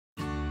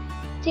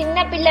చిన్న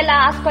పిల్లల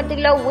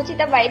ఆసుపత్రిలో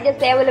ఉచిత వైద్య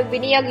సేవలు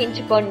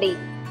వినియోగించుకోండి.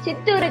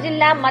 చిత్తూరు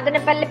జిల్లా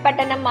మదనపల్లి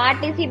పట్టణం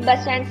ఆర్టీసీ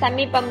బస్టాండ్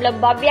సమీపంలో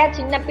భవ్య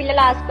చిన్న పిల్లల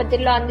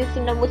ఆసుపత్రిలో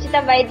అందిస్తున్న ఉచిత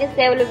వైద్య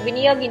సేవలు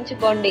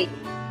వినియోగించుకోండి.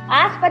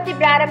 ఆసుపత్రి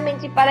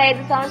ప్రారంభించి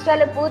 15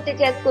 సంవత్సరాలు పూర్తి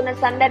చేసుకున్న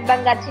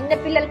సందర్భంగా చిన్న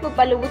పిల్లలకు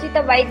పలు ఉచిత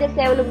వైద్య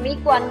సేవలు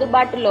మీకు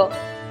అందుబాటులో.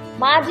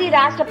 మాజీ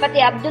రాష్ట్రపతి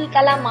అబ్దుల్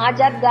కలాం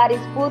ఆజాద్ గారి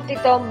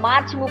స్ఫూర్తితో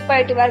మార్చి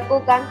 31 వరకు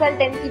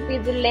కన్సల్టెన్సీ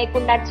ఫీజులు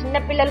లేకుండా చిన్న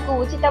పిల్లలకు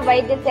ఉచిత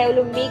వైద్య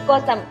సేవలు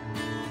మీకోసం.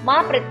 మా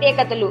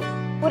ప్రత్యేకతలు: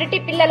 పురిటి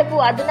పిల్లలకు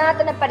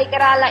అధునాతన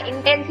పరికరాల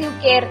ఇంటెన్సివ్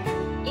కేర్,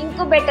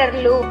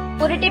 ఇంక్యుబేటర్లు,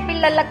 పురిటి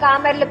పిల్లల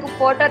కామెర్లకు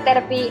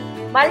ఫోటోథెరపీ,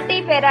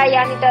 మల్టీఫెరా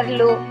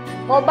యానిటర్లు,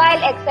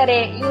 మొబైల్ ఎక్స్రే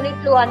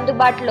యూనిట్లు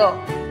అందుబాటులో.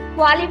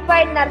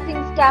 క్వాలిఫైడ్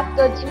నర్సింగ్ స్టాఫ్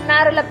తో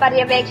చిన్నారుల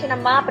పర్యవేక్షణ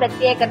మా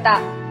ప్రత్యేకత.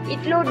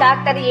 ఇట్లు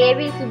డాక్టర్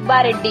ఏవి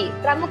సుబ్బారెడ్డి,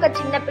 ప్రముఖ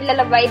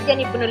చిన్నపిల్లల వైద్య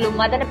నిపుణులు,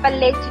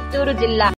 మదనపల్లె, చిత్తూరు జిల్లా.